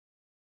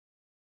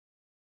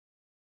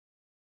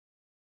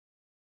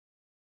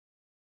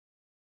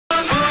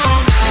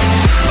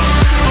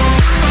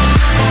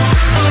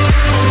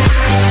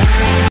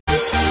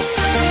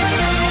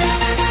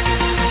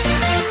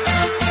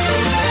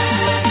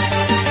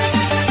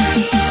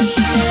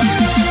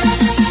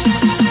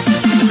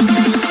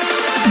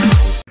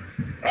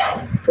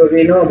So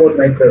we know about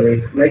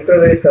microwaves.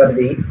 Microwaves are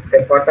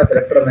a part of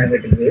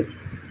electromagnetic waves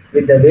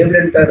with the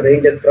wavelength or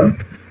ranges from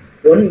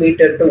 1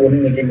 meter to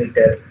 1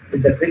 millimeter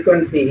with the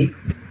frequency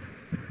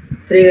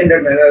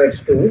 300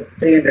 megahertz to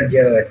 300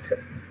 gigahertz.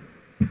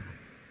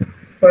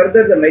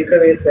 Further, the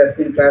microwaves has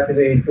been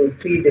classified into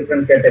 3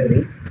 different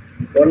categories.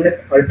 One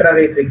is ultra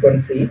high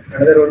frequency,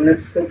 another one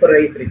is super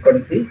high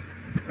frequency,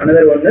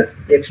 another one is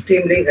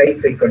extremely high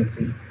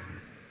frequency.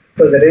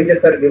 So the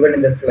ranges are given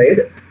in the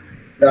slide.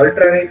 The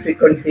ultra high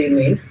frequency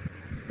means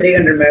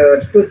 300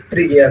 megahertz to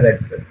 3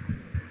 gigahertz.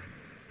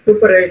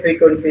 Super high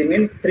frequency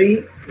means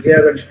 3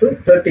 gigahertz to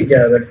 30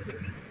 gigahertz.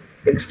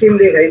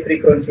 Extremely high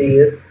frequency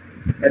is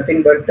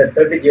nothing but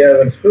 30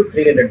 gigahertz to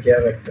 300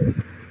 gigahertz.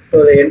 So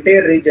the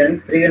entire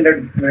region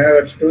 300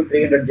 megahertz to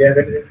 300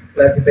 gigahertz is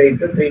classified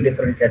into 3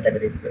 different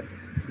categories.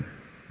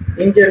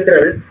 In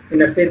general,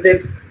 in a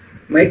physics,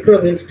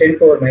 micro means 10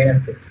 power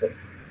minus 6.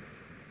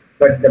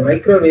 But the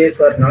microwaves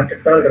are not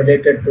at all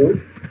related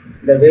to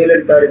the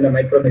wavelength or in the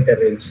micrometer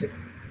range.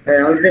 I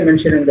already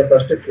mentioned in the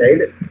first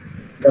slide,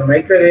 the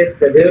microwaves,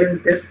 the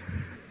wavelength is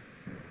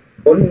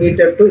 1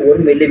 meter to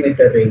 1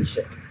 millimeter range.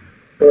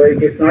 So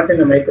it is not in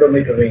the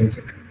micrometer range.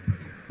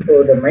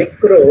 So the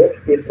micro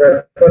is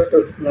refers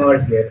to small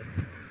here.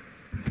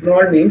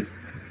 Small means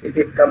it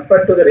is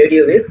compared to the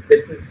radio waves,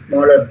 this is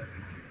smaller.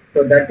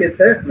 So that is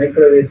the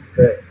microwaves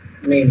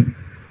mean.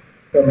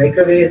 So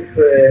microwaves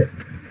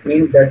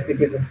means that it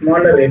is a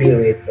smaller radio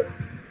waves.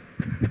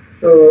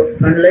 So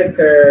unlike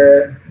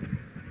the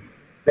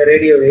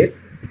radio waves,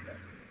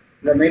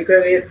 the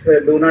microwaves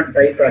do not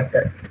diffract,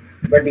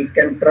 but it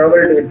can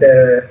travel with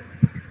the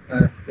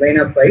line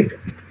of sight.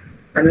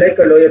 Unlike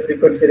a lower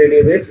frequency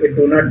radio waves, it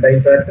do not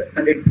diffract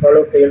and it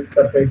follows the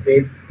surface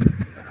phase.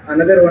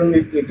 Another one,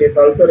 it is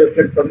also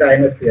reflected from the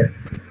ionosphere.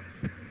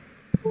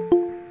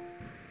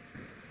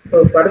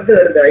 So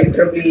further, the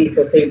IEEE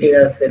Society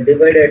has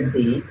divided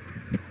the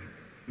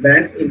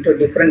bands into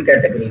different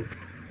categories.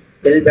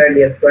 L band,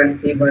 S band,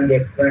 C band,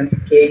 X band,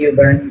 KU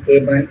band,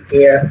 K band,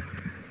 KR,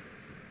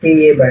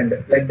 KA band.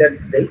 Like that,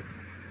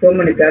 so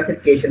many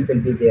classifications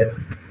will be there.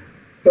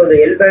 So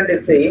the L band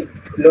is the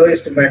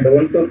lowest band,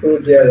 1 to 2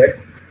 gigahertz.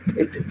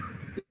 It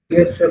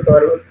used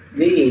for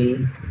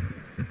the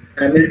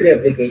military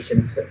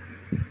applications.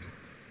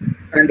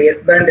 And S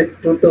band is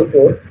 2 to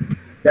 4.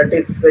 That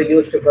is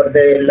used for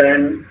the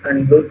LAN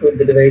and Bluetooth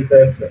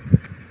devices.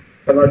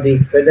 Some of the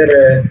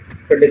weather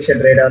prediction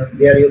radars,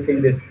 they are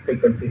using this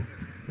frequency.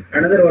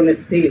 Another one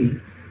is C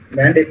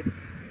band is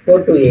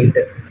 4 to 8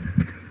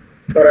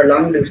 for a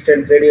long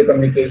distance radio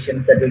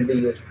communications that will be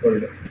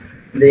useful.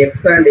 The X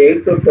band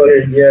 8 to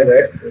 12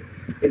 gigahertz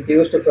is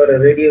used for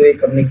radio wave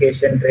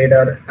communication,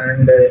 radar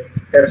and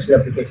terrestrial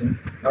application.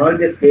 All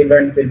these K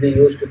bands will be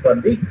used for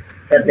the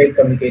satellite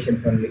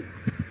communications only.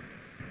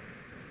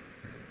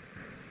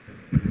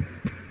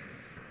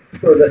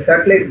 So the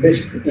satellite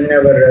dish in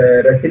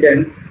our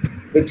residence,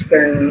 which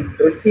can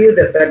receive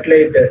the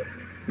satellite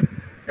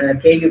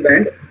KU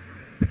band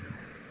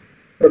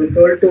from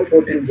 12 to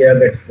 14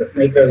 gigahertz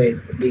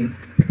microwave beam.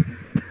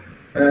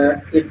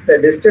 If the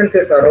distance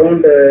is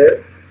around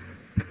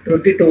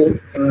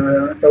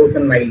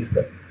 22,000 miles.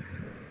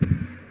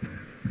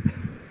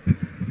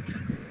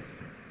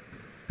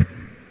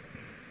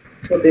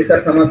 So these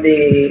are some of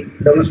the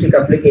domestic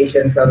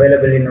applications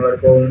available in our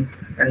home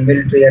and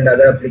military and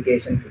other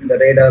applications in the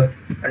radar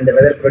and the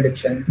weather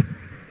prediction.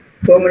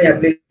 So many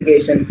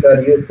applications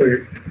are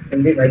useful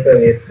in the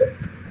microwaves.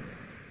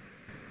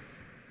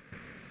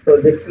 So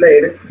this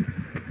slide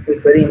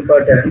is very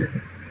important.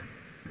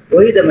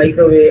 Why the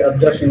microwave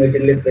absorption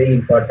material is very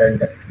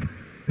important.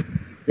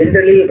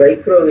 Generally,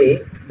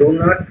 microwave do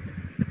not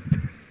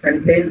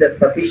contain the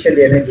sufficient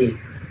energy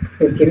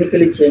to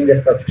chemically change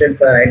the substance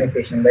by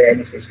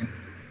ionization.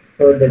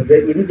 So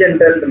in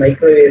general, the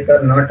microwaves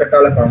are not at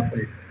all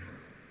harmful.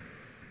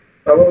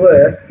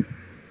 However,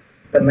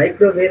 the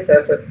microwaves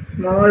has a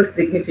small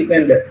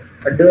significant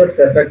adverse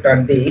effect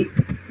on the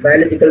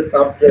biological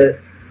soft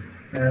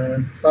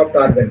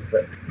organs.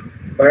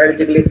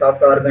 Biologically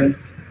soft organs,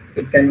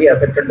 it can be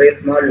affected by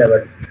a small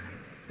level.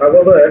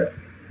 However,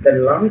 the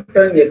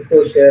long-term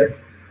exposure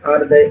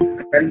or the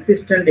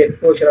consistent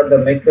exposure of the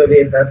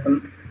microwave has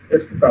some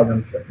risk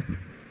problems.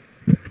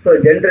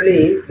 So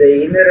generally,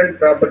 the inherent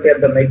property of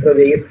the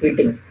microwave is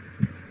heating.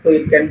 So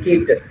it can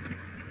heat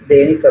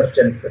any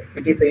substance.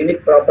 It is a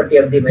unique property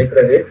of the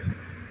microwave.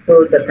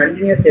 So the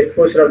continuous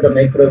exposure of the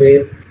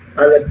microwave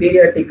or the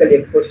periodical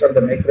exposure of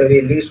the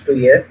microwave leads to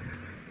a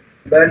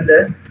burn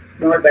the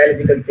small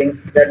biological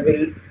things that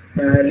will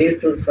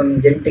lead to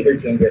some genetical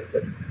changes.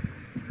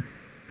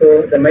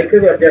 So the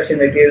microwave absorption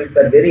materials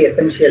are very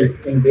essential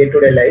in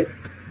day-to-day life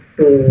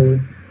to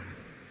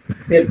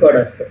safeguard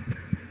us.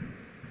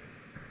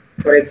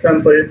 For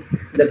example,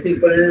 the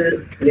people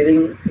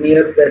living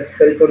near the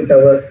cell phone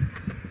towers,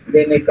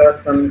 they may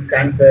cause some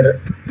cancer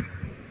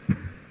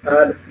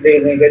or they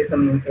may get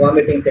some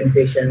vomiting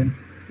sensation.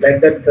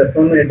 Like that,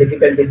 so many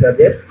difficulties are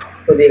there.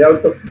 So we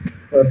have to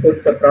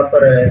put the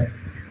proper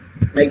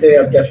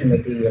microwave absorption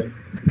material.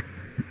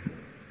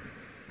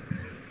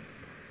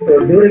 So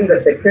during the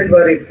Second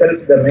War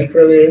itself, the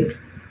microwave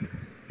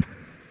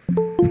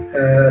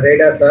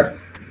radars are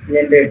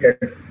generated.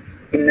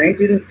 In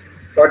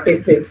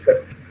 1946,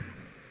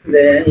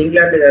 the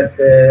England has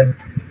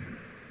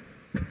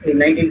in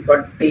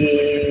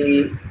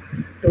 1942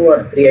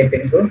 or 3, I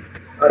think so,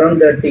 around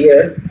that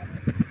year,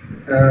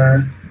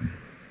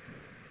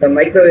 the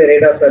microwave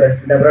radars are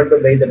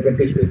developed by the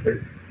British people.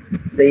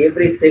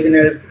 Every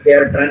signals they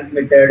are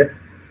transmitted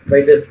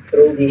by this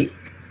through the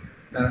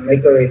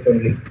microwaves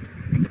only,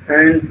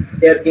 and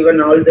they are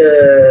given all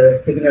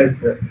the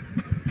signals.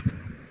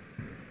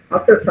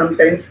 After some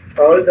times,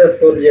 all the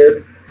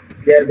soldiers,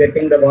 they are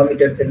getting the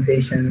vomited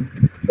sensation,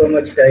 so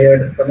much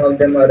tired. Some of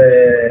them are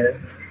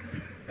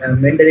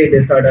mentally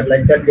disorder,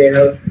 like that. They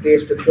have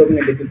faced so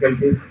many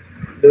difficulties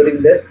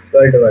during the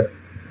World War.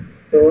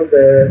 So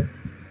the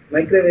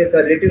microwaves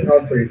are little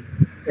harmful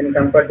in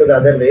compared to the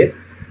other ways,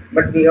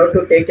 but we have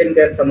to take in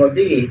care some of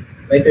the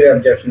microwave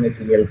absorption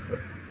materials.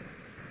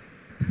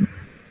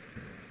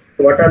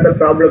 So what are the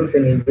problems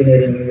in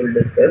engineering we will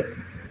discuss?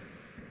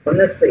 One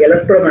is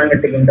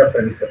electromagnetic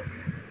interference.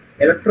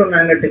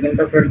 Electromagnetic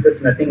interference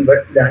is nothing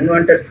but the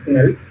unwanted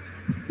signal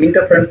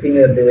interference in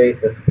your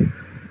devices.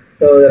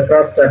 So the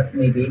crosstalk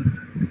maybe.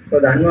 So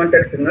the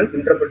unwanted signal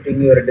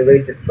interpreting your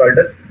device is called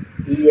as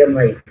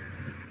EMI,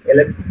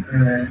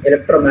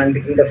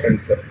 electromagnetic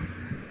interference.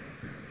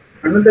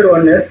 Another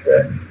one is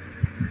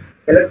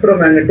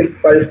electromagnetic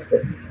pulse.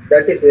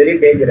 That is very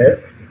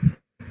dangerous.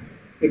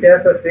 It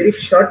has a very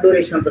short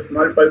duration of the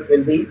small pulse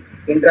will be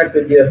interact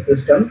with your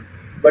system,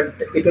 but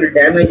it will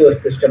damage your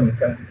system.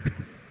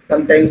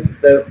 Sometimes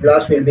the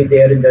blast will be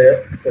there in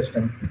the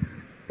system.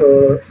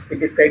 So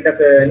it is kind of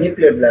a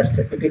nuclear blast.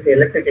 It is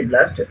electrical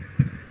blast.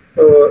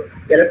 So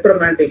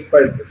electromagnetic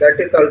pulse, that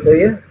is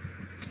also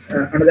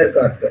another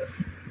cause.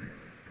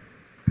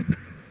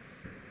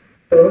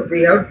 So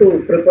we have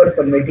to prepare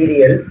some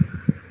material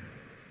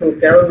to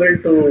capable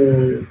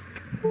to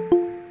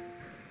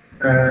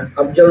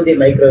observe the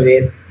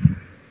microwaves.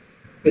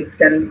 It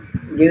can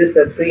give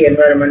a free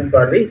environment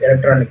for the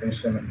electronic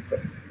instruments.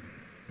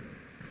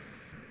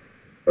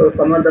 So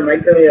some of the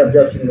microwave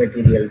absorption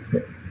materials.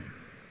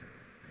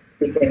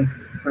 We can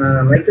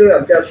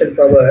microwave absorption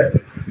power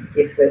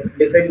is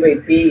defined by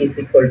P is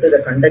equal to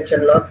the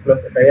conduction loss plus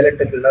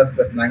dielectrical loss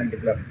plus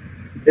magnetic loss.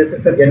 This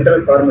is a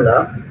general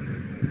formula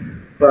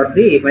for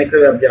the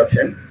microwave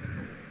absorption.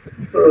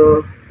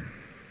 So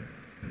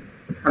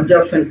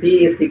absorption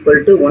P is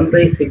equal to 1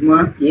 by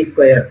sigma E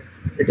square.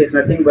 It is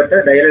nothing but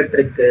a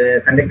dielectric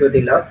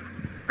conductivity loss.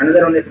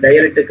 Another one is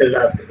dielectrical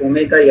loss,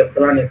 omega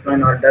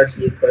epsilon r dash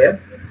E square,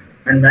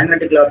 and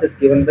magnetic loss is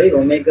given by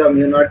omega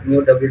mu naught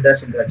mu double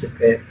dash into H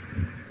square.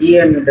 E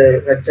and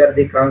H are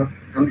the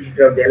amplitude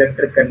of the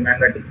electric and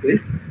magnetic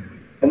fields.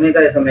 Omega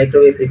is a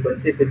microwave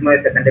frequency, sigma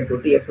is a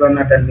conductivity, epsilon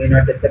naught and mu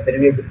naught is a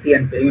permeability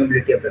and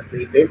permeability of the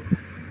free space.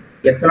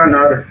 Epsilon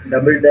r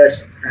double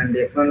dash and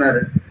epsilon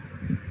r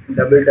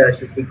double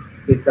dash is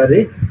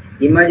the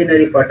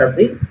imaginary part of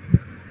the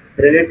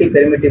relative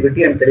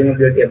permittivity and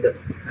permeability of the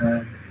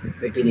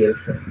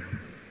materials.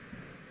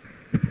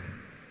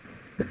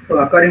 So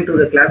according to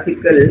the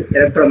classical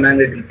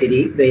electromagnetic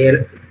theory,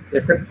 the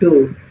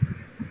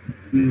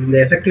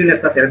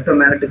effectiveness of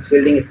electromagnetic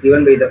shielding is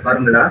given by the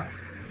formula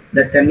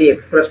that can be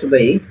expressed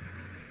by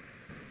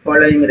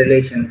following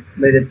relation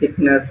by the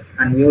thickness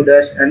and mu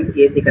dash and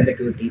AC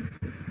conductivity.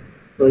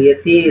 So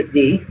AC is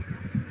the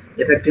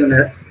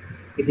effectiveness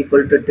is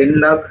equal to 10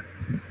 log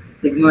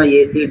sigma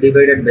AC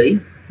divided by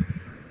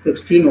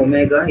 16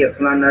 omega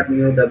epsilon naught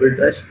mu double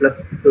dash plus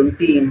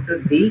 20 into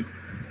d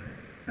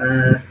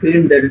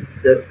screen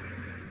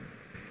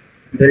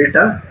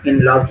delta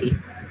in log E.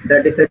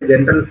 That is a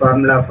general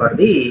formula for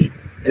the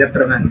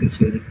electromagnetic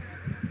shielding.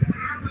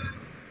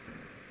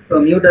 So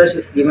mu dash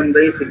is given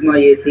by sigma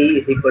AC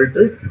is equal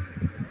to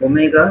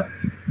omega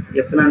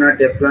epsilon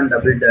naught epsilon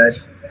double dash,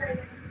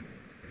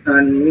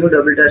 and mu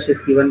double dash is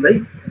given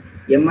by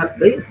ms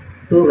by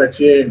 2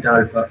 HA into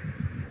alpha.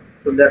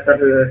 So those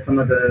are some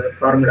of the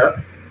formulas.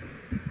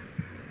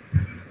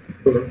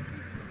 So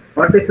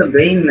what is the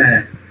main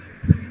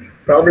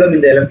problem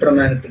in the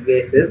electromagnetic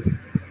case is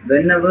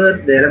whenever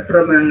the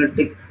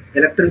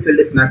electric field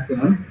is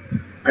maximum,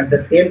 at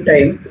the same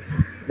time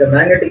the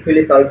magnetic field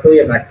is also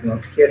a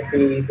maximum. Here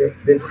see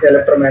this is the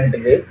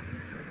electromagnetic wave,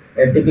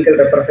 a typical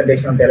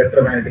representation of the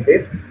electromagnetic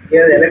wave.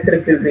 Here the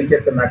electric field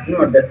reaches the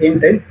maximum, at the same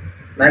time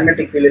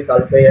magnetic field is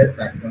also a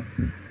maximum.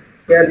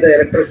 Here the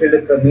electric field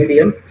is a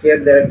medium, here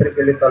the electric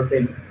field is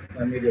also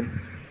a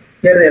medium.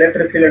 Here the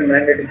electric field and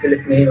magnetic field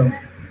is minimum.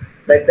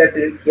 Like that,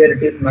 here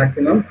it is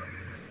maximum,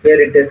 here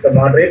it is a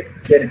moderate,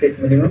 here it is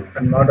minimum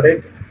and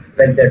moderate,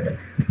 like that.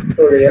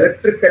 So the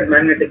electric and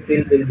magnetic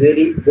field will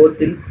vary both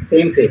in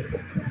same phase.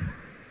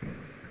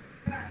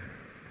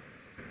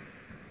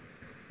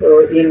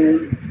 So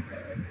in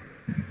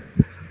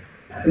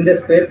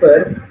this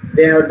paper,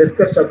 they have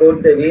discussed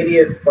about the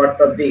various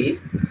parts of the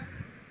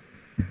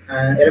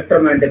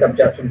electromagnetic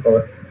absorption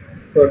power.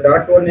 So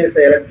dot one is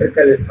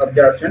electrical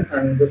absorption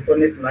and this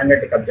one is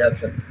magnetic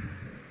absorption.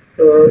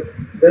 So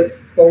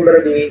this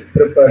powder we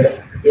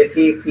prepared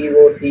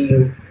FeCO,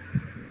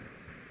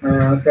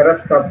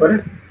 ferrous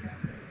copper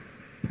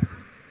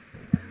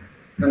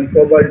and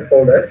cobalt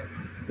powder,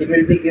 it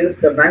will be gives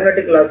the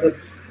magnetic losses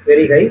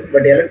very high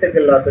but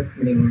electrical losses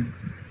minimum.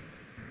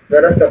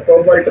 Whereas the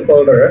cobalt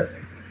powder,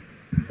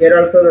 here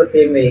also the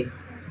same way,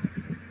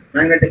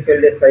 magnetic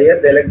field is higher,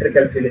 the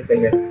electrical field is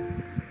higher.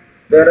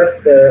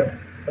 Whereas the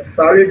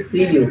solid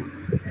Cu,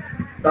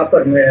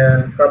 copper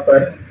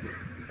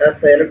has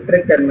the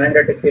electric and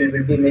magnetic field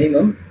will be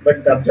minimum,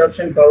 but the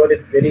absorption power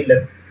is very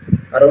less,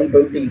 around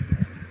 20.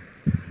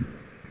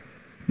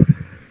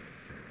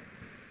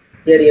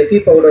 Here Fe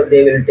powder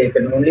they will take,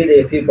 and only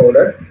the Fe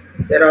powder.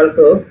 Here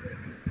also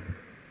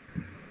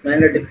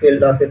magnetic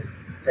field loss is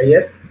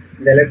higher,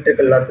 the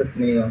electrical loss is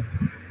minimum.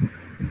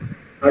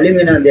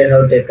 Alumina they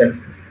have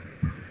taken.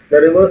 The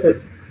reverse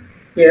is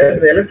here,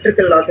 the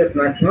electrical loss is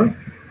maximum,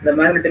 the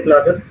magnetic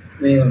loss is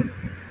minimum.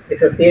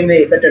 It's the same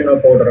way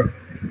ZNO powder.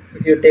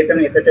 If you take an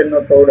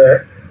ZNO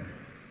powder,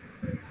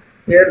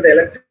 here the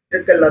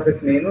electrical loss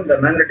is minimum, the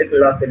magnetic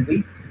loss will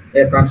be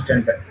a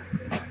constant.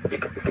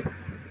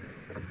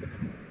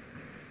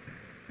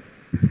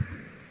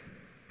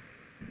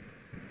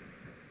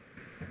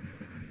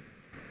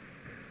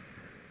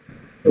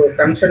 So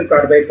tungsten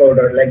carbide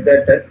powder like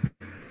that.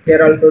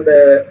 Here also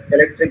the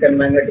electric and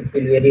magnetic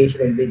field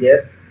variation will be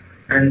there,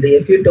 and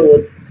the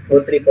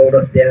Fe2O3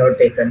 powders they have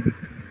taken.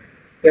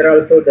 Here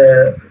also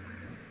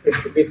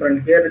it's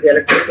different. Here the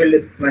electric field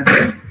is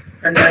maximum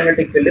and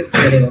magnetic field is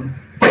minimum.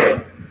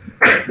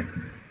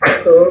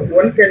 So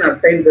one can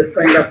obtain this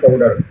kind of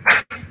powder.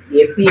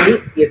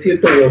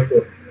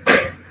 Fe2O4.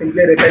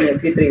 Simply written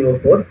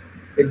Fe3O4.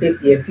 It is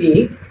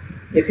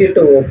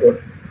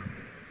Fe2O4.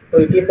 So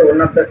it is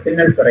one of the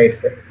spinel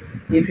ferrites.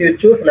 If you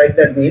choose like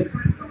that, means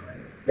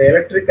the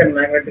electric and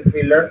magnetic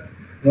field are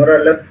more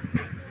or less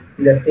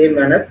in the same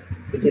manner.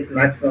 It is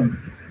maximum,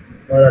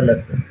 more or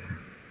less.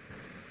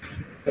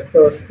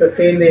 So it's the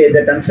same way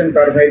the tungsten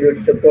carbide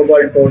with the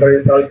cobalt powder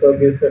is also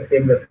gives the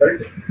same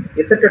result.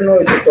 ZNO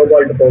is the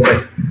cobalt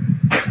powder.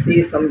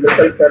 See, some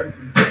results are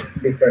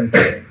different.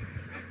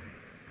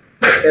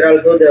 Here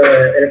also the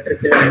electric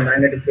field and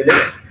magnetic field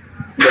is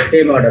the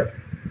same order.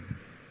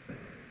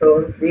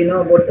 So we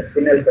know about the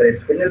spinel ferrite.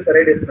 Spinel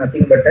ferrite is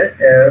nothing but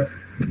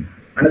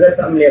another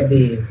family of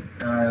the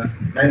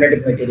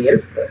magnetic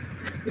materials.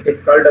 It is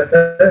called as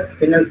a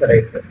spinel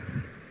ferrite.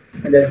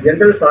 And the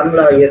general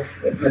formula is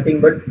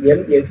nothing but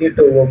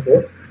MFe2O4,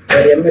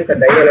 where M is a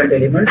divalent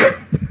element.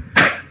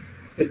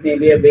 It may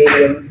be a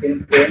barium,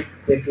 zinc,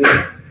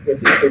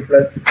 Fe2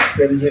 plus,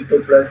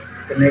 Mg2 plus,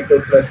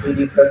 Na2 plus,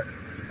 Eg plus,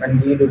 and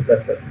Ge2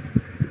 plus.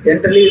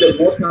 Generally, the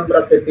most number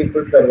of the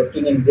people are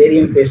working in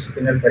barium-based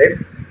spinel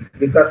ferrite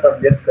because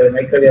of this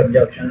microwave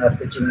absorption or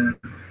switching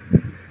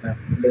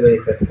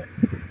devices.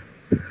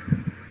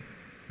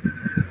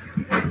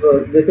 So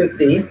this is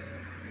the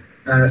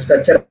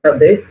structure of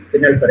the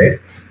spinel ferrite.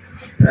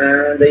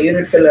 The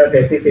unit cell has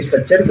FEC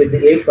structure with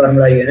the 8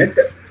 formula unit.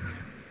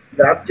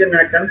 The oxygen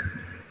atoms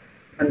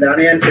and the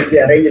anions will be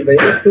arranged by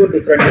two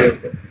different ways.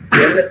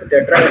 One is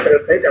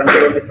tetrahedral site,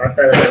 another one is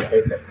octahedral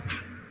site.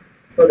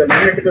 So the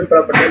magnetical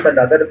properties and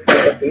other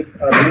properties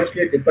are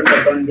mostly depend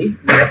upon the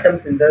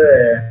atoms in the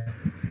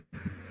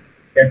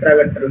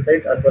tetrahedral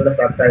site as well as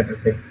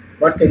octahedral site.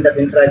 What kind of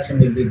interaction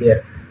will be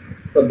there?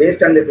 So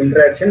based on this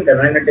interaction, the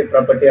magnetic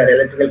property or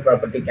electrical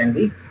property can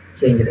be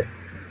changed.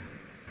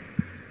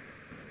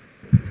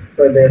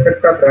 So the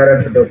effect of rare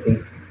earth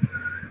doping.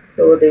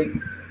 So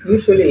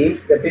usually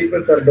the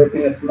people are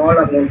doping a small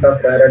amount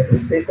of rare earth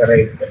with the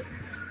ferrite.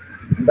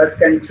 That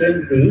can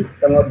change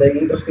some of the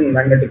interesting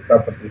magnetic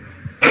properties.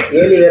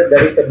 Earlier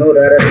there is no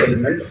rare earth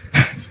element,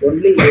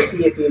 only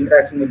Fe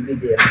interaction will be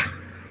there.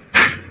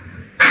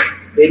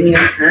 When you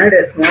add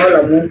a small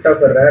amount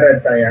of a rare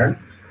earth ion,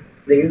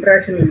 the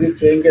interaction will be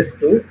changes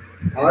to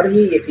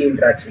ReFe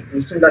interaction.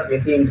 Instead of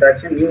Fe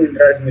interaction, new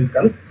interaction will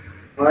come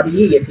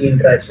ReFe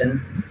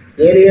interaction.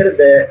 Earlier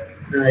the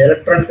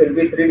electrons will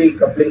be 3D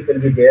couplings will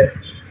be there.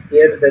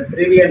 Here the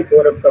 3D and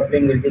 4F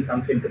coupling will be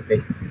comes into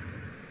play.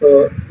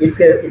 So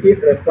it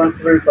is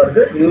responsible for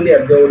the newly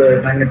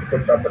observed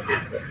magnetic properties.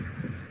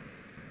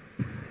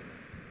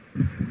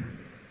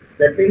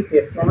 That means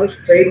a small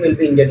strain will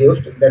be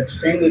introduced. That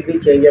strain will be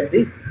changes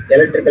the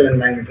electrical and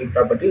magnetic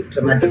property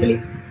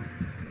dramatically.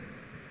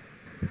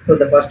 So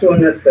the first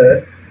one is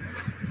the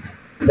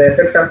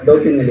effect of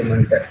doping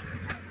element.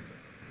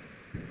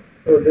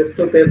 So these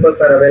two papers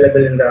are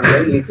available in the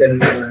online. You can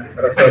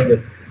refer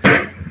this.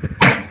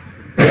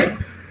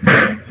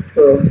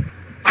 So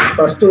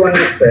first one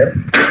is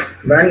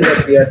band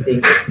gap we are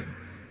seeing.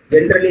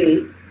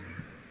 Generally,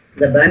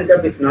 the band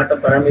gap is not a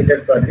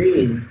parameter for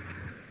the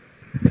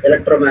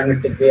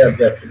electromagnetic wave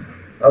absorption.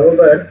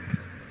 However,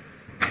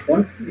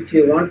 once if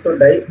you want to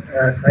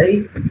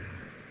high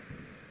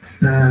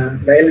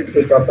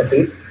dielectric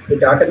properties,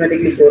 it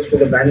automatically goes to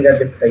the band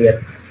gap is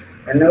higher.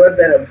 Whenever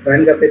the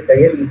band gap is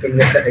higher, you can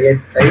get a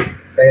high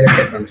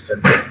dielectric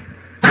constant.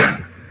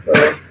 So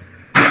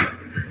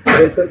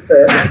this is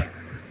the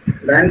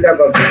band gap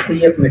of the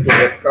CF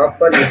material,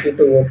 copper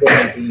Fe2O4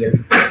 material.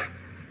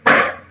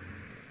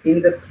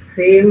 In the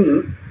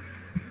same,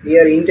 we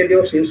are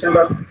introduced instead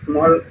of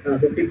small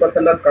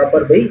 50% of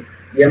copper by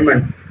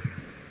Mn.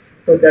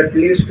 So that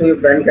leads to a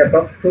band gap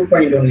of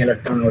 2.1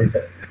 electron volt.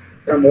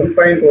 From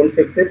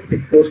 1.16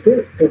 it goes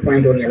to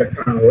 2.1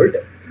 electron volt.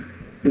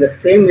 In the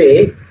same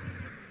way,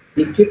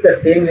 we keep the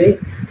same way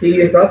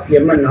Cu of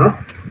Mn of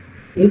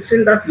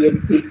instead of Fe,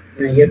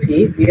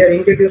 we are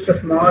introduced a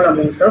small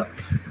amount of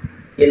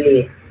La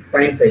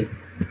 0.5.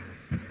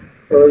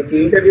 So if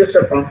you introduce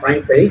a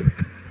 0.5,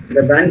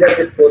 the band gap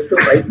is close to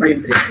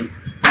 5.33.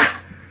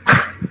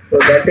 So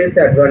that is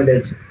the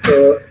advantage.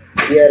 So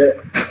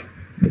here,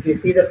 if you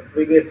see the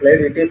previous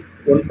slide, it is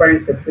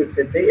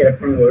 1.66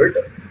 electron volt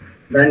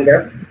band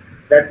gap.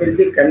 That will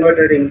be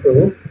converted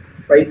into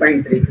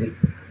 5.33.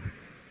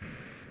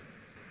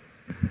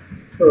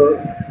 So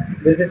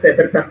this is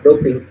effect of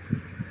doping.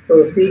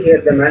 So see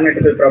here the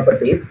magnetical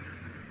properties.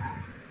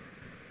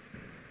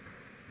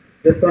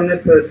 This one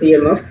is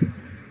CMF.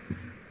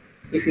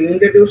 If you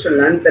introduce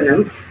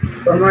lanthanum,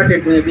 somewhat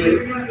it may be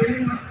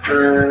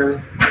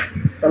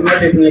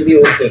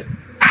okay.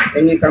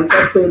 When you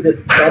compare to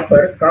this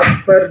copper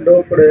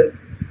doped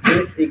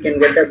means we can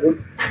get a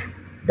good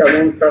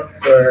amount of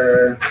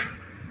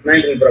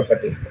magnetical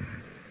properties.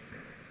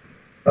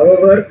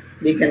 However,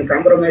 we can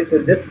compromise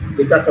with this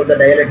because of the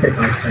dielectric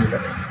constant.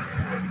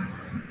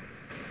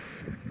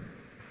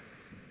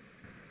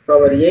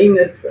 Our aim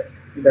is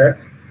that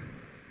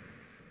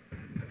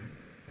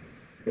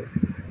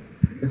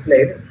this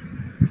slide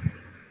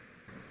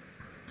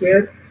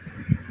here,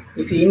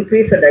 if you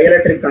increase the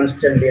dielectric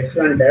constant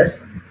S1 dash,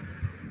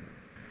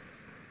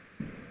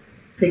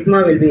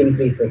 sigma will be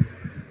increases.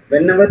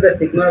 Whenever the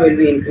sigma will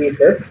be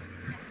increases,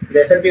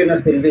 the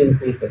effectiveness will be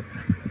increases.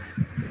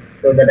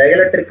 So the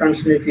dielectric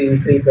constant if you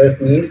increases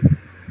means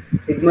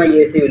sigma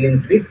AC will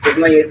increase.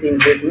 Sigma AC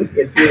increase means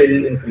SU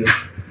will increase.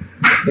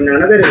 In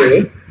another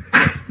way,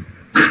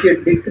 if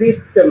you decrease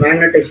the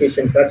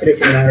magnetization,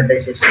 saturation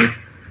magnetization,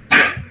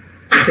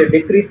 if you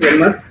decrease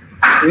MS,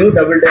 mu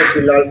double dash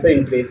will also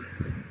increase.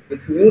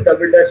 If mu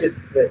double dash is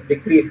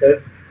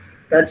decreases,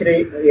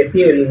 saturation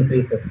SE will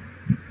increase.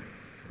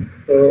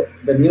 So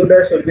the mu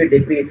dash will be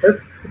decreases,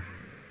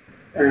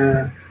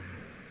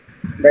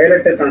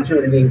 dielectric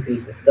constant will be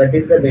increases. That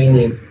is the main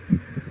aim.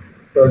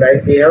 So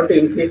we have to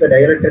increase the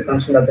dielectric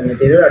constant of the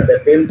material. At the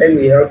same time,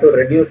 we have to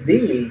reduce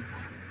the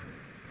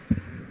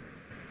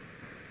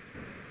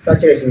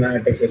saturation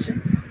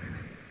magnetization.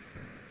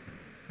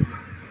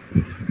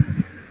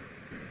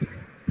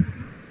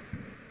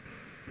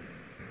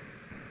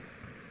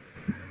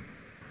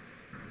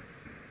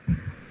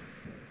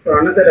 So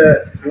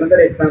another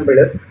example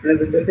is,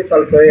 this is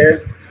also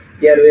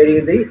we are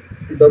varying the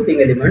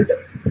doping element.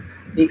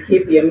 We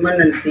keep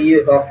Mn and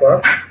Cu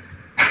half.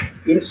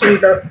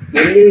 Instead of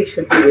La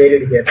should be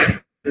varied here.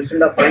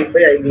 Instead of 0.5,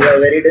 we have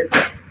varied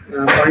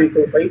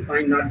 0.25,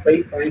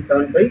 0.05,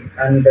 0.75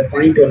 and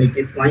 0.1. It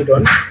is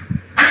 0.1.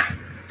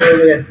 So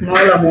a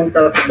small amount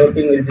of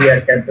doping will be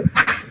kept.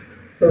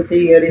 So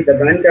see here the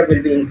band gap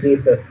will be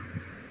increases.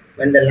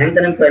 When the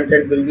lanthanum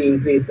content will be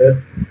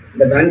increases,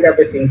 the band gap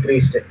is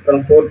increased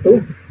from 4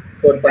 to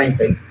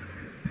 4.5,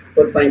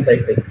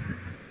 4.55.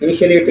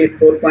 Initially it is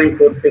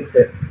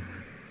 4.46.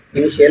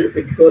 Initial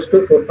it goes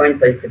to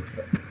 4.56.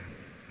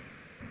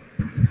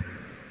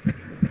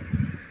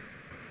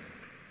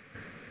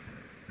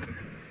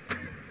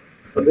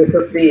 So this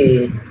is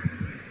the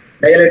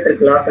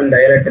dielectric loss and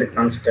dielectric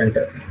constant.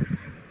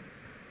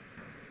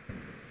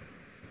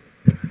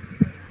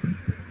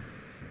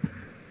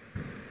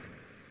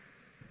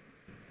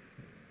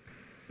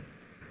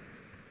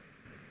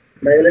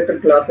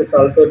 Dielectric loss is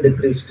also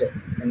decreased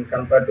when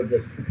compared to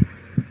this.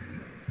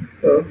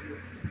 So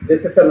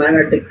this is a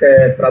magnetic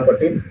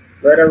property.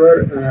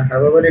 Wherever,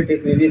 however, it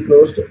is maybe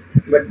closed,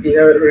 but we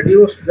have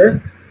reduced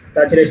the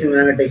saturation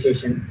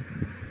magnetization.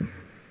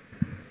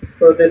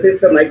 So this is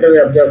the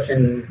microwave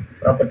absorption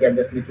property of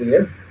this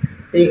material.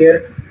 See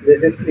here,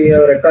 this is we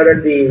have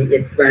recorded the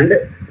X band.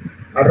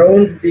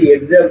 Around the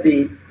edge of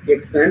the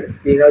X band,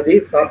 we have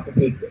the soft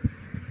peak.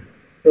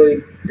 So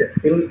it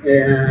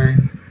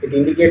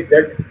indicates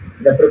that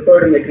the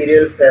prepared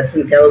materials has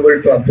been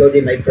capable to absorb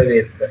the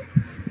microwaves.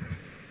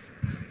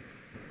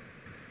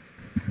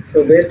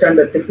 So based on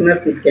the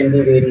thickness, it can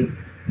be varied.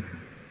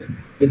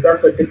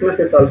 Because the thickness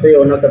is also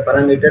one of the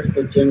parameters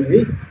to change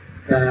the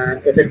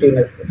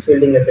effectiveness,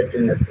 shielding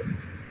effectiveness.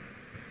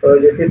 So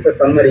this is a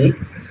summary.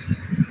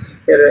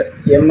 Here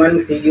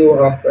M1 Cu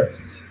half.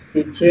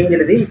 We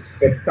changed the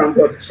X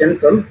composition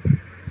from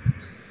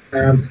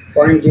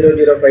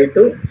 0.005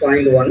 to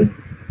 0.1.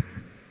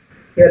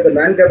 Here the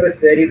band gap is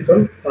varied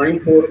from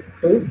 0.4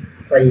 to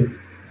 5.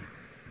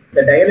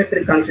 The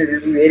dielectric constant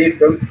will be varied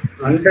from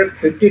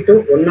 150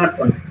 to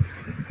 101.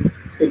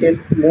 It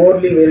is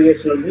morely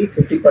variation will be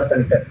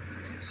 50%.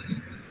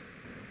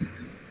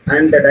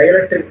 And the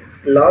dielectric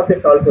loss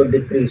is also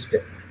decreased.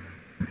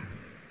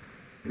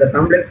 The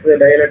complex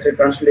dielectric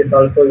constant is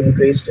also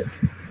increased.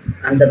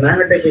 And the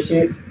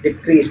magnetization is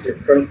decreased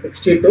from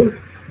 60 to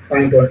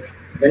 0.1.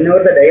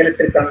 Whenever the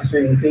dielectric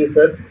constant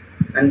increases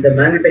and the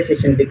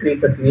magnetization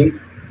decreases means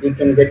we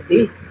can get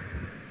the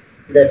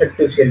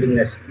effective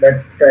shieldingness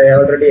that I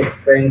already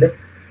explained.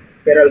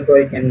 Here also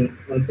I can,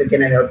 once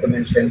again I have to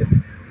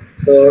mention.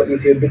 So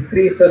if you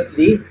decreases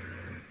the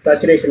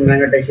saturation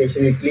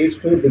magnetization, it leads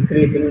to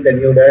decreasing the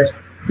mu dash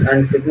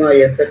and sigma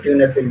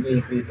effectiveness will be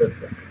increases.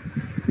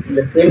 At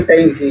the same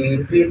time, if you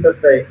increases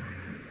the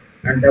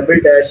double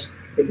dash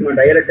sigma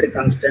dielectric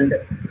constant,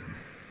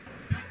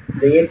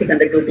 the AC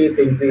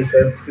conductivity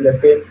increases. The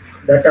same,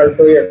 that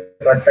also a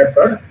factor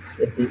for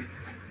AC.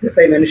 As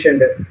I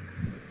mentioned,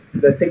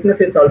 the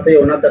thickness is also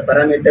one of the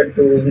parameters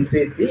to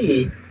increase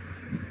the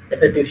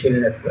effective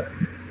shieldiness.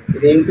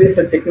 If you increase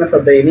the thickness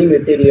of the any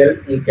material,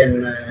 you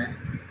can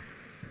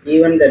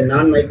even the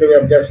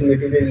non-microwave absorption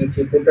material, if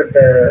you put at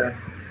a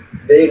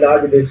very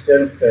large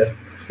distance,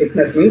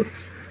 thickness means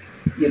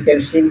you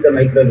can shield the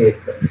microwave.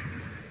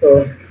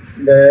 So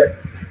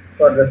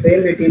for the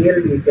same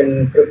material, you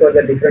can prepare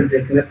the different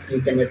thickness.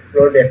 You can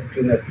explore the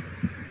effectiveness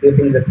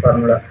using this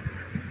formula.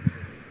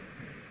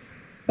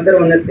 Another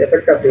one is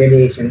effect of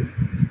radiation.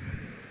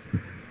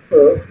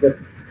 So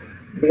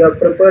we have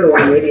prepared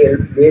one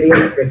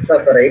variant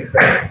hexaferides.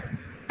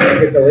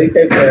 It is a white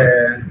type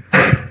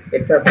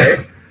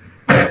hexaferides.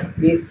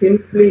 We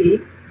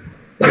simply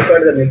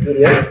prepare the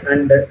material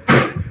and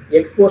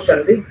expose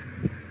on the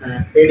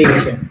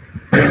radiation.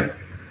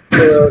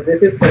 So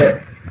this is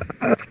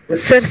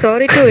sir,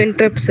 sorry to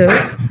interrupt, sir.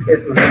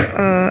 Yes,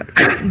 ma'am.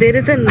 There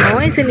is a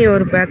noise in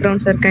your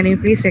background, sir. Can you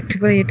please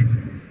rectify it?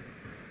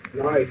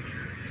 Noise.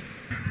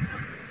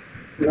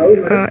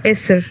 Now, yes,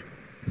 sir.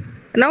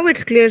 Now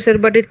it's clear, sir,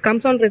 but it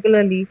comes on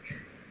regularly.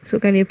 So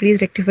can you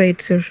please rectify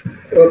it, sir?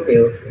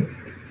 Okay.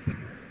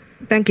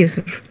 Thank you,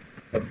 sir.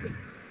 Okay.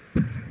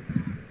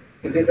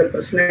 It is a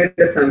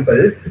pressurized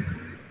sample.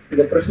 In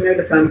the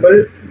pressurized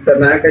sample, the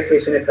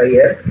magnetization is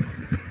higher.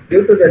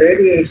 Due to the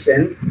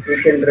radiation,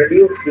 we can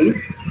reduce the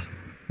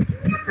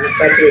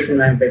saturation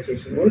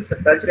magnetization. Once the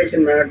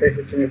saturation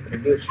magnetization is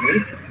reduced,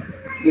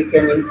 you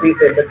can increase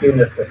the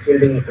effectiveness,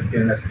 shielding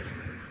effectiveness.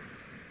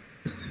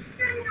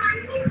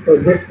 So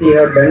this we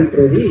have done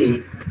through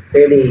the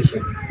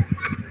radiation.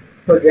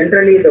 So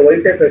generally the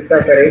white type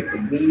hexaferides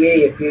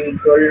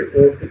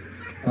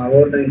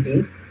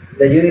BaFe12O19,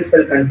 the unit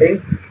cell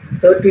contains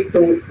 38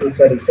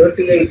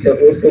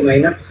 O2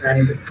 minus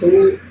and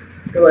 2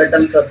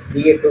 atoms of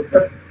Ba2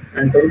 plus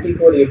and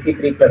 24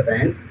 Fe3 plus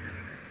ions.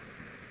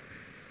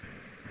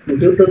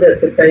 Due to the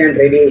shift ion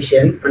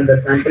radiation and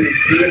the sample, it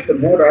creates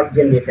more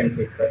oxygen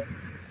vacancies.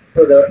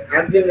 So the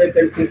oxygen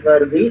vacancies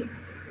are the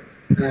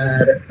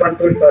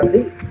responsible for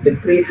the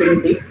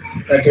decreasing the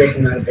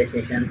saturation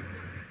magnetization.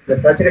 The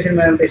saturation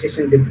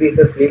magnetization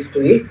decreases leads to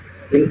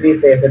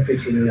increase the effective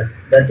shieldiness.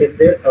 That is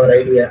our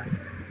idea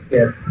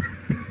here.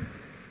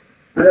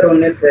 Another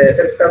one is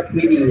effect of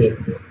PDA.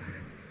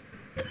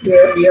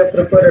 Here we have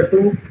prepared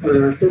two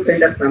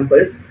kind of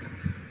samples,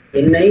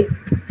 Ni,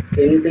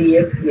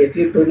 NDX,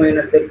 Fe2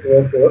 minus X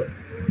O4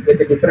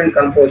 with a different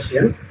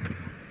composition,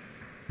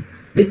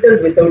 with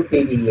and without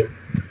PDA.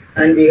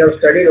 And we have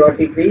studied what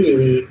is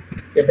the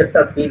effect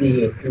of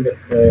PDA in this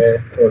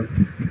role.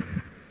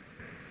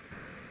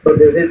 So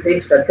this is the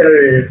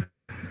structural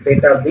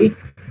data of the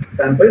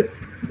sample.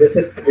 This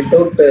is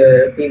without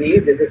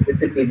PDA, this is with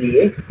the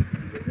PDA.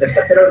 The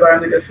structural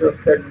parameter shows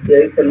that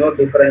there is no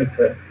difference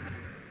due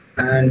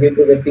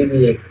to the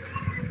PDA.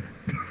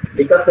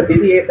 Because the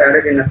PDA is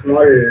added in a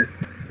small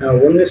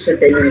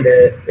 1:10 in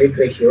the weight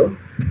ratio.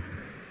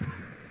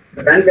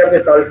 The band gap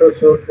is also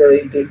shows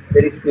it is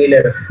very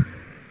smaller.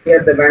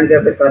 Here the band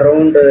gap is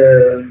around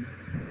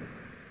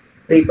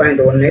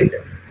 3.18.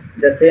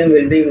 The same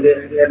will be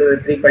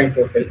here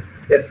 3.45.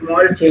 A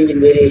small change in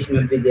variation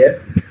will be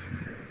there.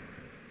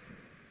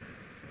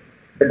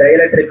 The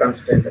dielectric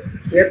constant.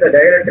 Here the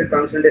dielectric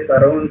constant is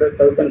around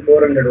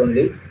 1400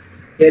 only.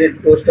 Here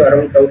it goes to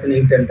around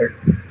 1800.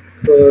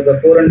 So the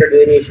 400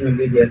 variation will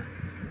be there.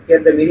 Here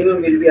the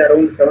minimum will be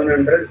around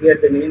 700. Here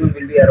the minimum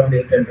will be around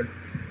 800.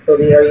 So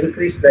we have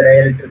increased the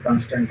dielectric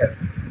constant.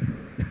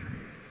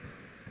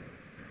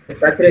 The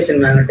saturation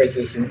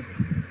magnetization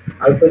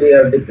also we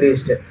have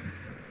decreased.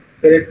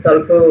 Here it's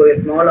also a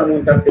small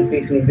amount of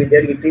decrease will be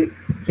there.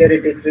 Here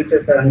it is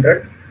reaches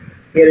 100.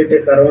 Here it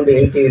is around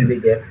 80 will be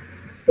there.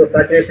 So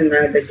saturation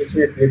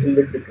magnetization is little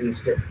bit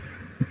decreased.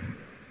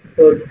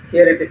 So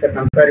here it is a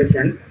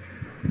comparison.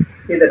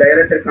 See the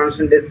dielectric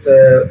constant is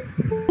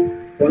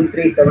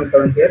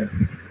 1377 here.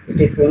 It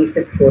is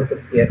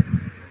 1646 here.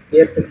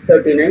 Here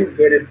 639.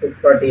 Here is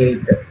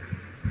 648.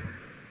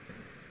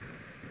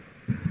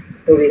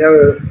 So we have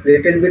a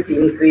little bit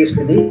increased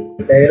the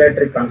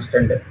dielectric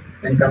constant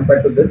when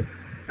compared to this,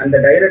 and the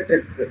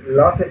dielectric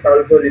loss is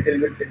also little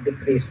bit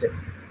decreased.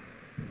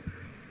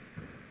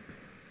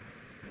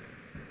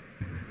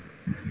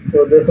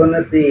 So this one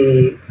is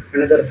the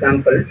another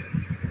sample.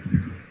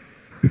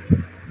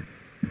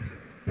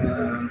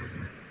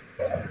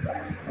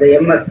 The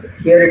MS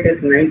here it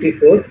is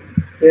 94,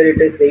 here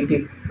it is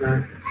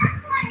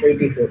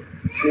 84.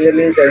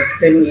 Nearly the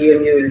 10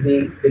 EMU will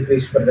be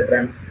decreased per the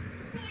gram.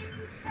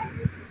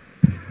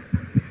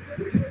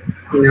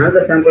 In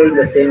another sample, in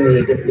the same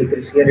way, it is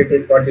decreased. Here it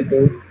is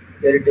 42,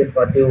 here it is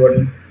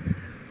 41.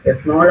 A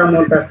small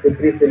amount of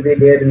decrease will be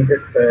there in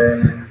this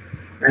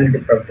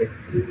magnetic properties.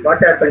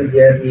 What happened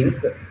here means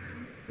the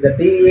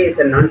PVA is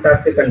a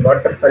non-toxic and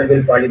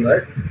water-soluble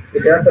polymer.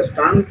 It has a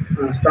strong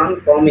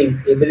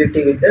forming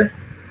ability with the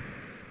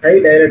high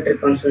dielectric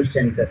constant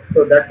strength.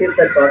 So that is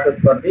the process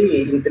for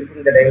the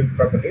increasing the dielectric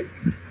properties.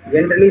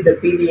 Generally, the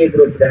PVA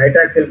group, the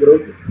hydroxyl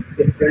group,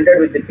 is blended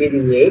with the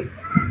PVA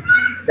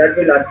that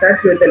will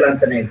attach with the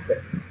lanthanides.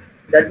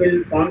 That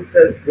will form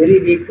a very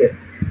weak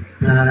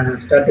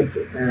static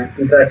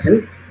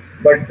interaction,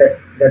 but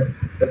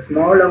the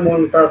small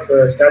amount of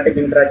static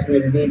interaction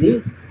will be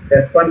the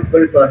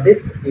responsible for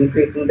this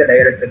increasing the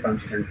dielectric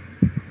constant.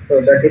 So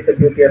that is the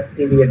beauty of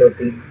PVA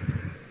doping.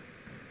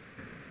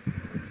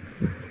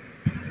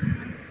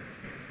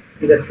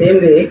 In the same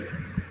way,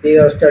 we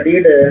have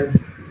studied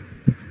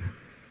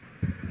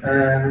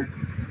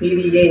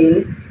PVA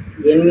in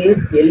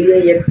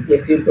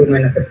LaXFu2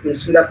 minus X.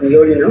 Instead of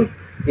neodymium,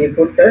 we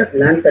put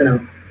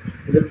lanthanum.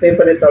 This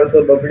paper is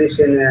also published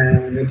in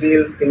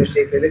Materials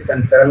Chemistry Physics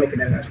and Ceramic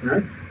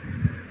International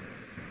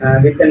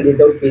with and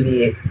without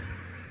PVA.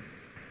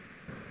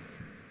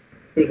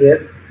 See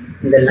here,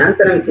 in the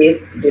lanthanum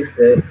case, it is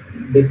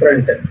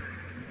different.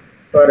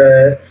 For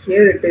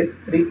here it is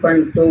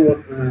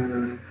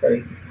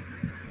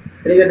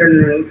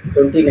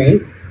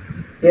 329.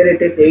 Here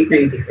it is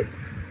 895.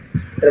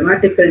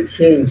 Dramatical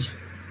change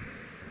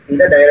in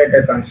the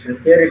dielectric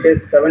constant. Here it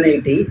is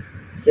 780.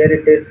 Here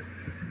it is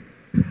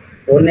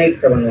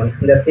 1871.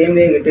 In the same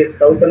way, it is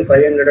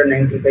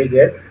 1595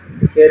 here.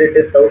 Here it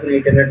is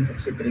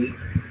 1863.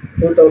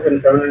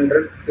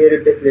 2700. Here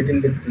it is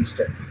little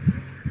decreased.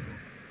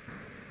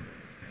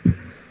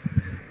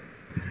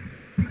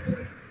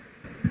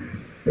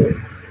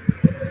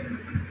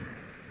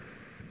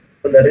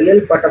 So the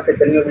real part of the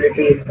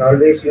permeability is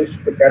always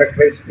used to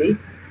characterize the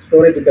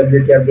storage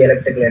ability of the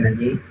electrical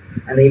energy,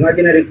 and the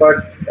imaginary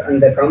part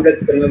and the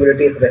complex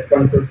permeability is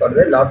responsible for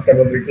the loss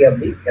capability of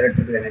the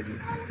electrical energy.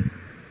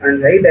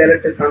 And high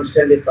dielectric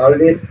constant is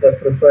always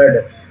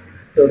preferred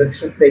to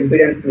restrict the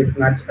impedance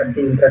mismatch at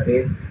the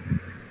interface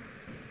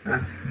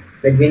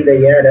between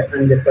the air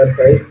and the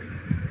surface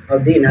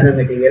of the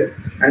nanomaterial,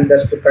 and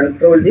thus to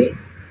control the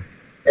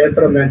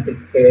electromagnetic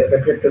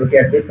reflectivity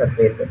at the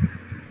surface.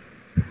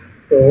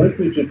 So once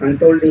if you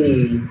control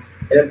the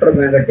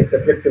electromagnetic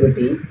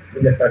reflectivity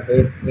in the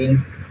surface, means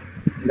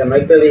the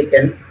microwave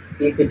can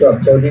easy to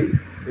absorb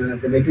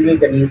the material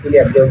can easily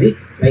absorb the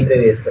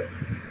microwaves.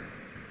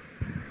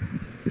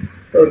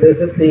 So this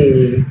is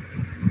the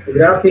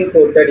graphene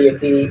coated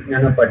Fe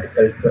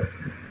nanoparticles.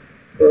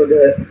 So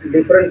the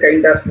different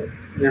kind of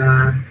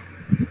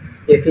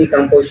Fe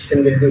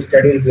composition will be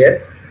studied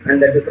here,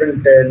 and the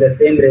different the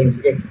same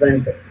range X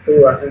band to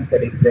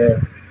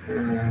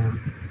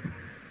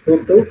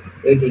 2 to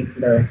 18,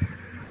 the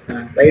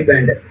wide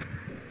band.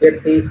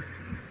 Let's see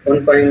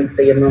 1.5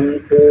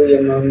 mm, 2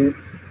 mm,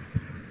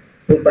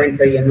 2.5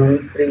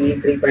 mm,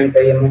 3.5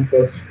 mm,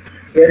 4.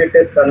 Here it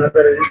is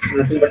another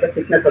nothing but the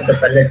thickness of the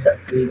pellet.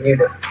 We need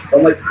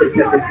how much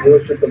thickness is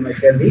used to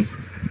measure the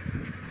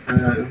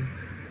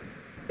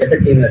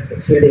effectiveness,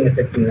 shielding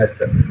effectiveness.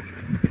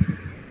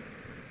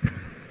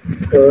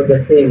 So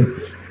the same.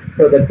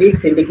 So the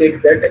peaks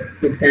indicates that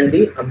it can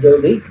be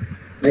absorbed the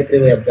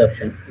microwave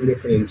absorption in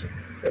this range.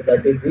 So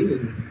that is the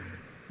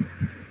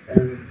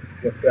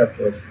graph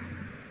source.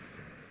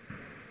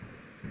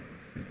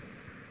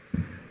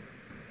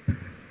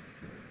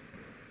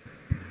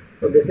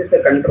 So this is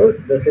a control.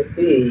 This is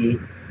the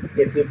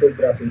Fe2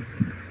 graphene.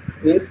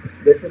 Means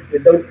this is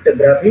without the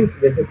graphene.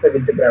 This is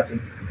with the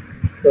graphene.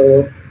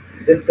 So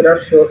this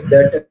graph shows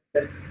that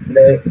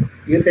the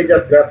usage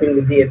of graphene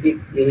with the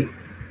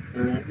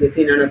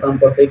Fe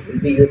nanocomposite will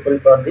be useful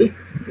for the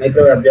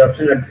microwave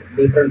absorption at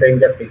different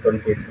range of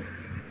frequencies.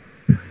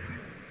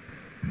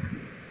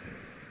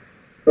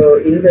 So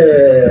in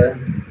the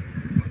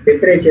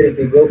literature, if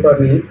you go for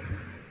means,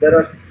 there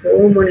are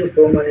so many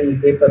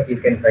papers you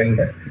can find.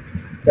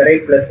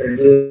 Ferrite plus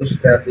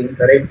reduced graphene,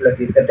 ferrite plus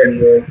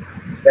ZnO,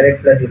 ferrite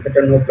plus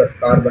ZnO plus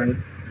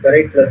carbon,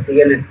 ferrite plus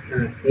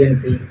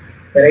CNT,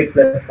 ferrite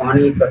plus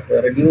Pani plus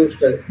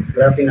reduced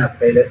graphene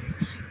oxide,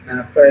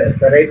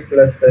 ferrite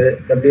plus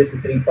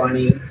WC3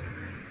 Pani.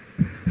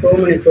 So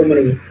many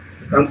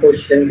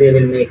composition they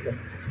will make.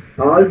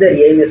 All the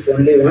aim is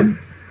only one,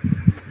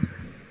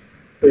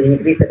 to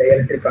increase the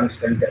dielectric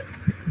constant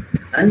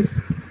and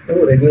to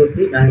reduce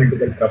the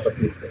magnetical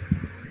properties.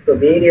 So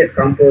various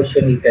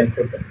composition you can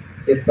put.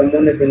 If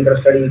someone is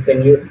interested, you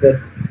can use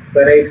the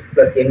ferrites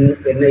plus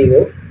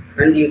NiO,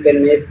 and you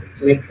can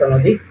make some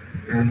of the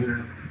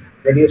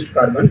reduced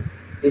carbon.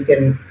 You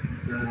can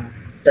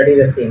study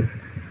the same.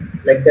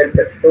 Like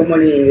that, so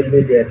many will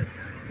be there.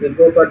 We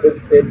go for this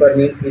paper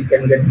means you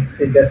can get,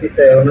 see, this is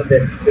one of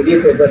the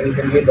review paper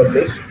recently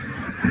published.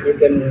 You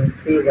can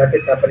see what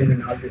is happening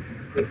in all these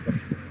papers.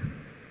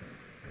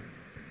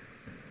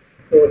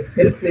 So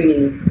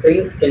self-cleaning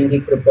paints can be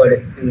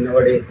prepared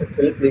nowadays.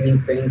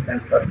 Self-cleaning paints and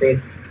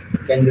surface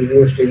can be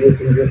used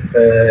using this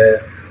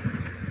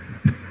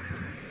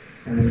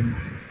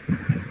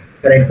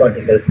ferrite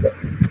particles.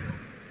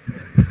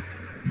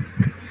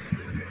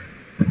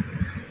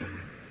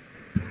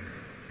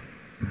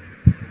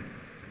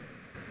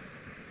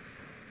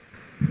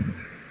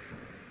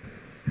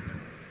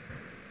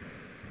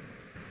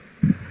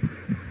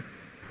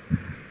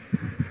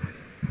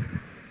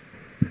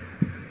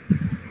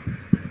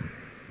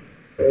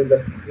 So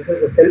this is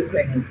the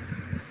self-lining.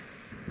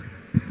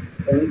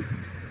 Once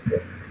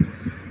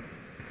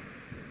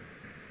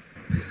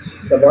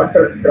the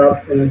water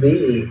drops will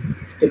be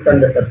stick on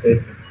the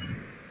surface.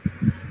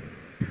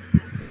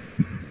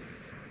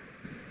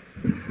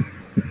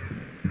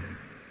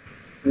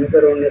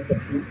 Another one is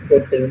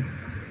coating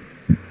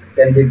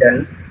can be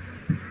done.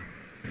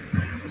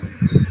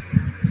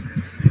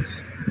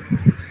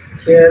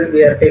 Here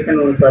we are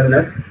taken one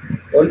furnace.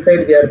 One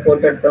side we are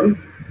coated some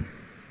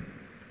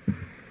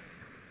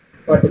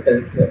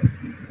particles,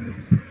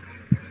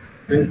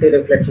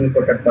 anti-reflection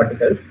coated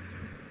particles.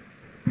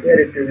 Here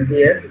it will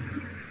be a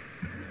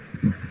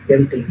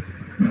empty,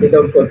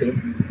 without coating.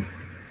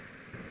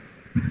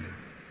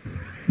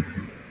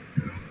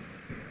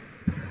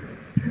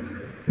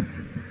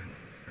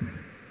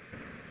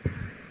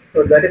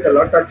 So there is a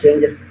lot of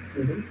changes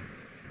in the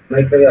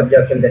microwave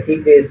absorption. The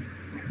heat based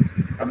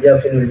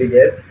absorption will be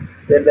there.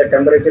 Where the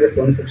temperature is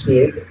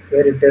 168,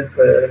 here it is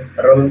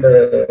around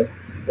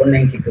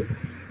 192.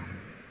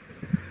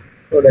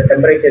 So the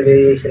temperature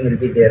variation will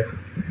be there.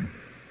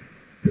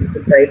 If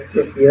the ice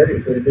cube here,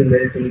 it will be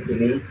melt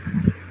easily.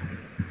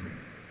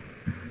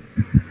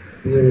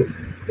 You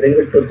bring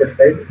it to the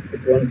side,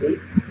 it won't be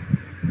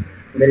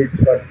melt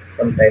for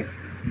some time.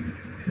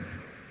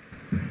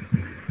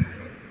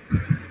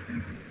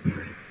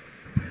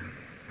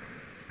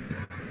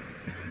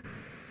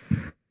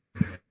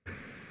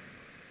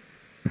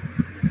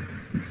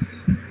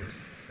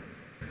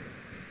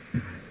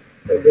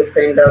 So this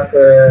kind of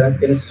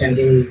things can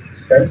be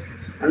done.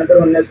 Another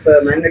one is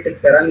magnetic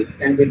ceramics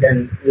can be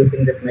done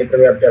using this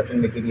microwave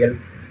absorption material.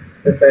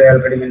 This I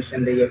already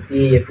mentioned, the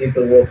Fe,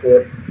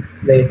 Fe2O4,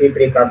 the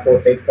Fe3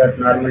 composites are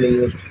normally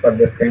used for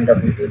this kind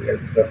of material.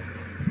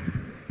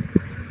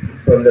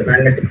 So the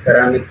magnetic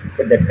ceramics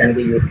that can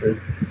be useful.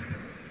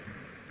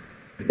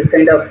 This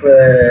kind of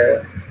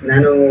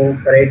nano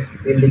ferrite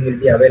shielding will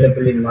be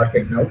available in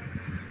market now.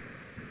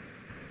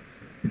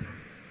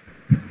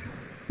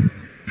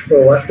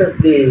 So what is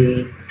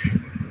the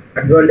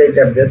advantage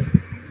of this?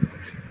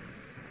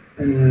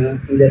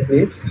 This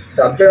means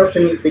the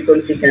absorption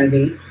frequency can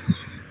be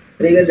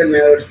 300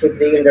 MHz to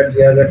 300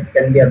 GHz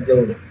can be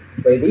absorbed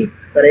by the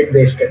ferrite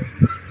based.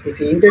 If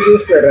you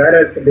introduce the rare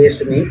earth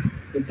based means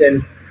you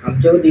can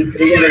absorb the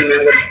 300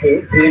 MHz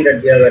to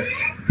 300 GHz.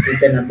 You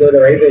can absorb the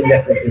wide range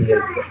of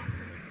materials.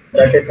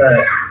 That is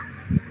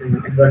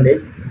an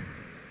advantage.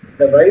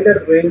 The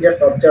wider range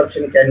of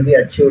absorption can be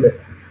achieved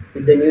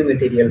with the new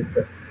materials.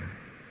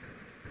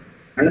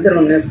 Another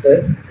one is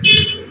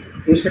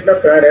instead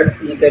of rare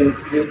earth, you can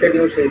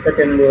introduce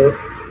ZNO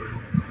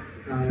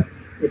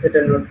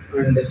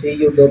and the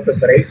Cu doped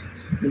ferrite.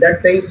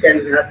 That paint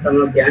can have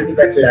some of the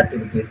antibacterial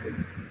activities.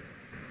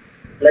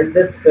 Like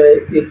this,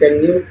 you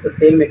can use the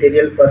same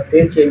material for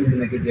phase changing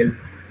material.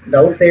 The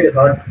outside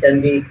hot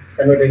can be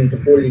converted into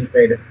cool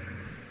inside,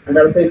 and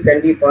also it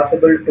can be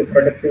possible to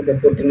protect the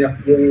coating of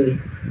UV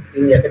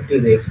in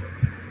effective ways.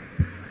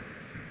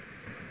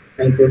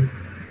 Thank you.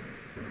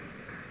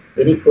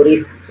 Any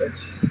queries?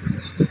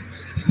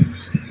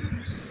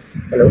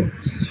 Hello.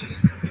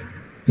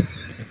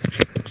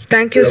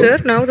 Thank you, sir.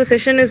 Now the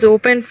session is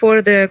open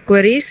for the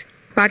queries.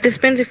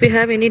 Participants, if you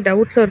have any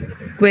doubts or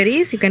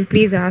queries, you can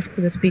please ask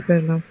the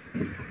speaker now.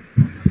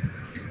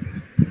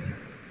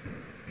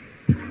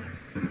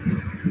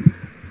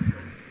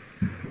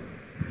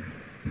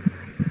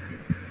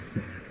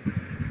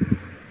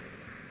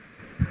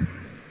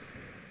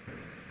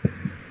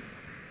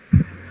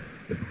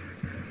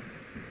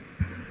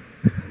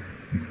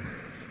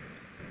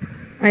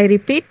 I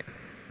repeat,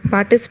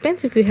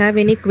 participants, if you have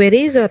any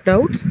queries or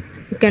doubts,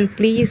 you can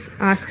please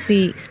ask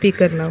the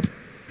speaker now.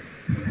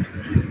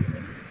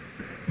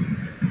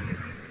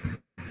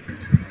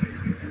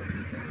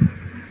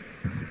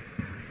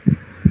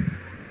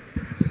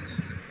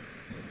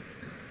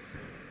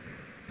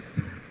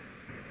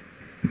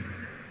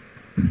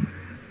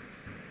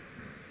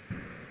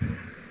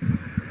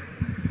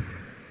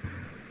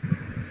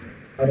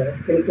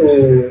 Asking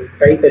to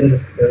type in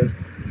this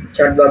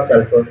chat box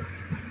also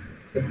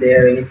if they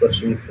have any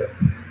questions.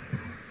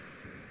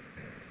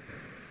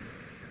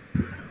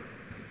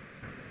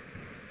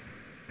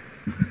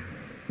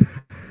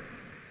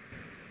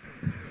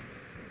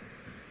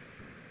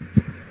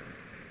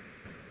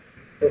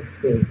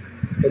 Okay,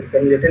 so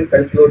can you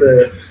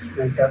conclude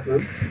my talk now?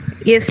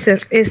 Yes, sir.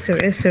 Yes, sir.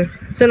 Yes, sir.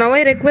 So now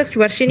I request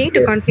Varshini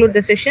to conclude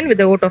the session with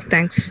a vote of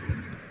thanks.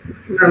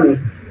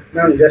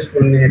 Ma'am, just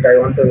 1 minute. I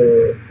want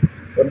to.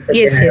 1 second.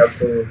 Yes, I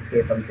yes. have to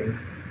say something.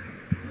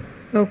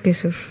 Okay,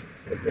 sir.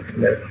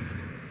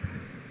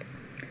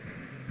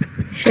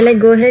 Shall I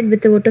go ahead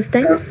with the vote of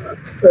thanks?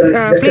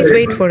 Please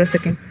wait for a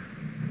second.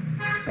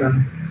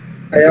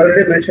 I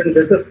already mentioned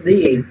this is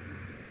the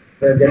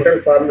the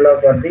general formula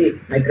for the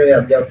microwave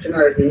absorption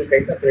or any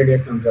kind of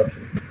radiation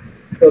absorption.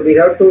 So we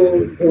have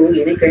to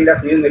do any kind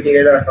of new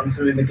material or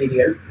functional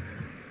materials.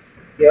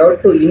 You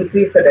have to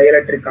increase the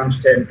dielectric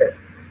constant.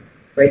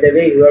 By the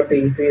way, you have to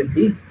increase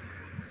the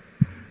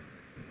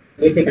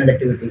AC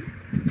conductivity.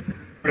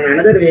 And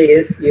another way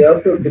is you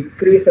have to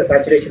decrease the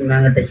saturation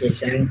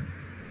magnetization,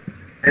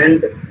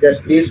 and this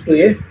leads to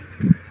a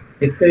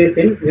decrease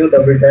in mu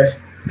double dash.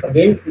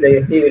 Again, the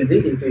AC will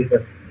be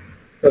increases.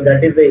 So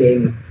that is the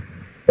aim.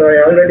 So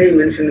I already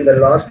mentioned in the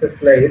last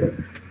slide.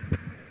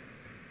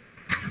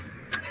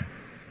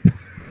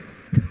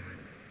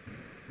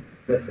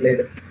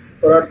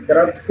 There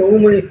are so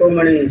many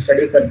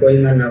studies are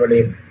going on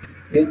nowadays.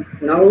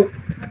 Now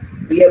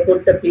we have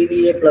put the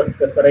PVA plus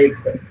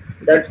ferrites.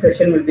 That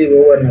session will be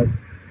over now.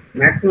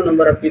 Maximum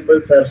number of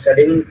people are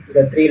studying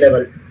the 3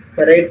 level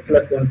ferrite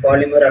plus one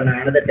polymer and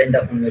another kind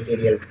of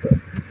material.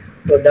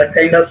 So that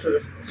kind of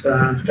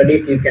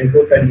studies you can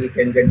put and you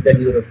can get the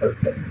new results.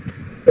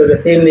 So the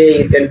same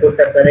way you can put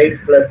a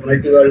ferrites plus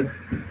multi-wall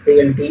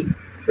TNT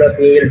plus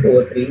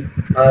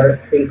Al2O3 or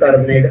zinc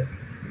carbonate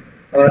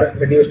or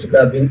reduced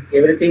graphene.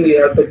 Everything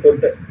you have to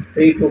put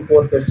 3 to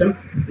 4 systems.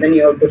 Then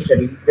you have to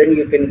study. Then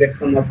you can get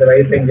some of the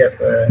wide range of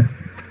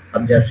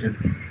absorption.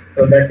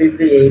 So that is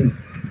the aim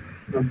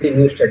of the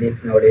new studies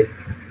nowadays.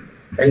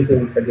 Thank you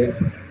once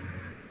again.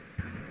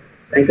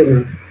 Thank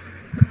you,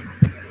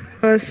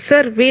 ma'am.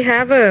 Sir, we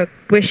have a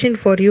question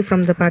for you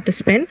from the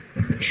participant,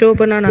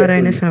 Shobana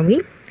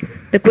Narayanasamy.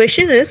 The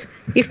question is,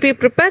 if we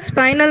prepare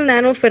spinal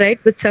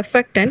nanoferrite with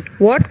surfactant,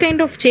 what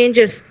kind of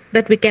changes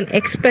that we can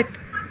expect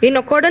in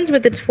accordance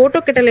with its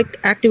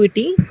photocatalytic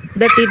activity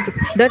that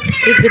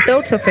it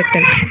without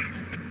surfactant?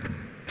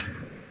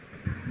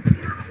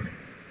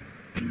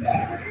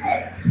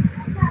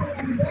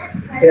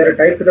 Here,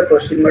 type the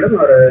question, madam,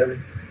 or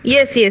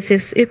Yes.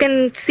 You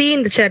can see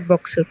in the chat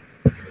box, sir.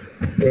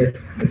 yes.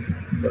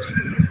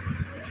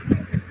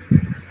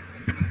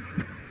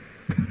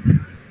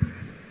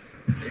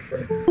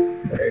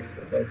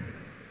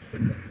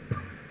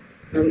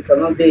 And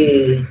some of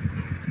the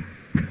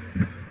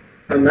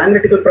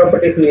magnetical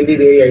properties may be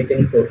vary, I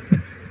think so.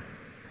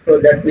 So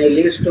that may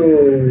lead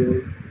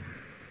to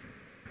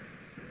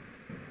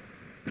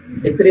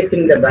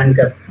decreasing the band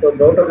gap. So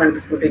outer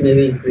conductivity may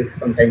be increased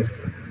sometimes.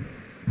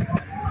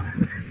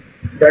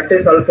 That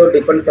is also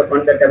depends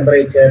upon the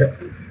temperature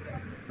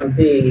of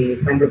the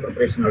sample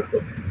preparation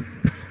also.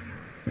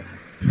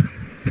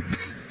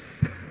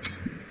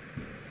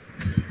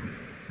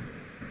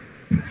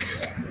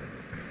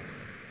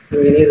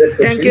 Any other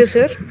question?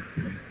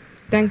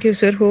 Thank you,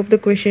 sir. Hope the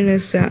question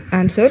is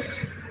answered.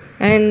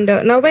 And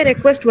now I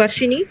request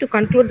Varshini to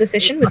conclude the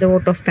session with a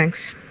vote of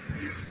thanks.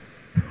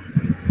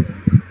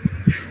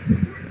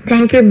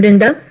 Thank you,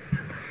 Brinda.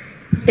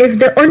 If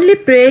the only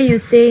prayer you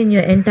say in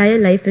your entire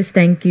life is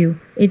thank you,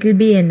 it will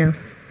be enough.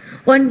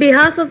 On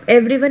behalf of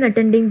everyone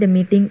attending the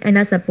meeting and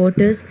our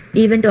supporters,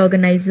 event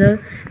organizer,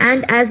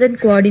 and as a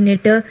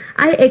coordinator,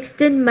 I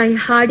extend my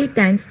hearty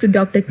thanks to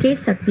Dr. K.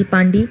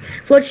 Sakthipandi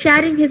for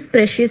sharing his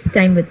precious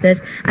time with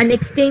us and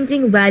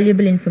exchanging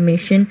valuable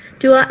information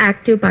to our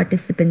active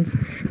participants.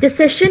 The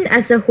session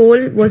as a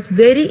whole was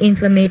very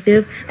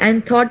informative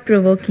and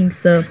thought-provoking,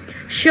 sir.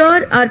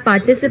 Sure, our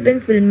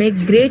participants will make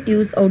great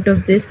use out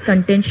of this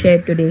content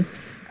shared today.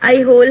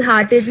 I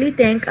wholeheartedly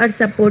thank our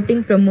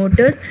supporting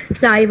promoters,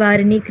 Sai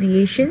Varani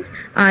Creations,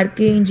 RK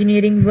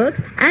Engineering Works,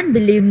 and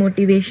Believe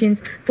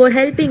Motivations for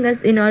helping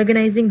us in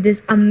organizing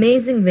this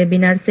amazing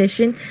webinar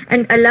session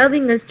and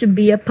allowing us to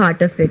be a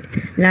part of it.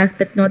 Last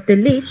but not the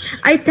least,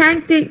 I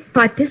thank the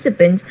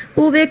participants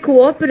who were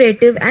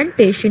cooperative and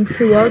patient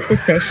throughout the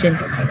session.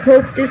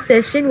 Hope this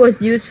session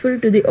was useful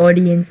to the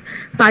audience.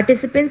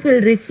 Participants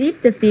will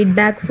receive the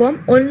feedback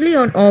form only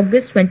on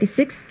August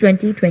 26,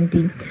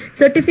 2020.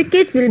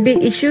 Certificates will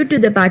be issued to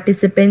the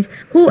participants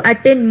who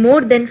attend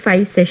more than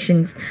 5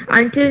 sessions.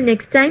 Until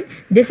next time,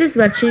 this is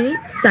Varshini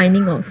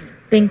signing off.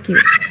 Thank you.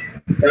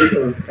 Thank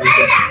you.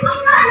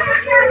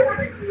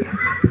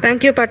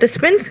 Thank you,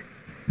 participants.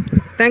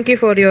 Thank you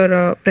for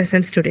your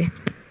presence today.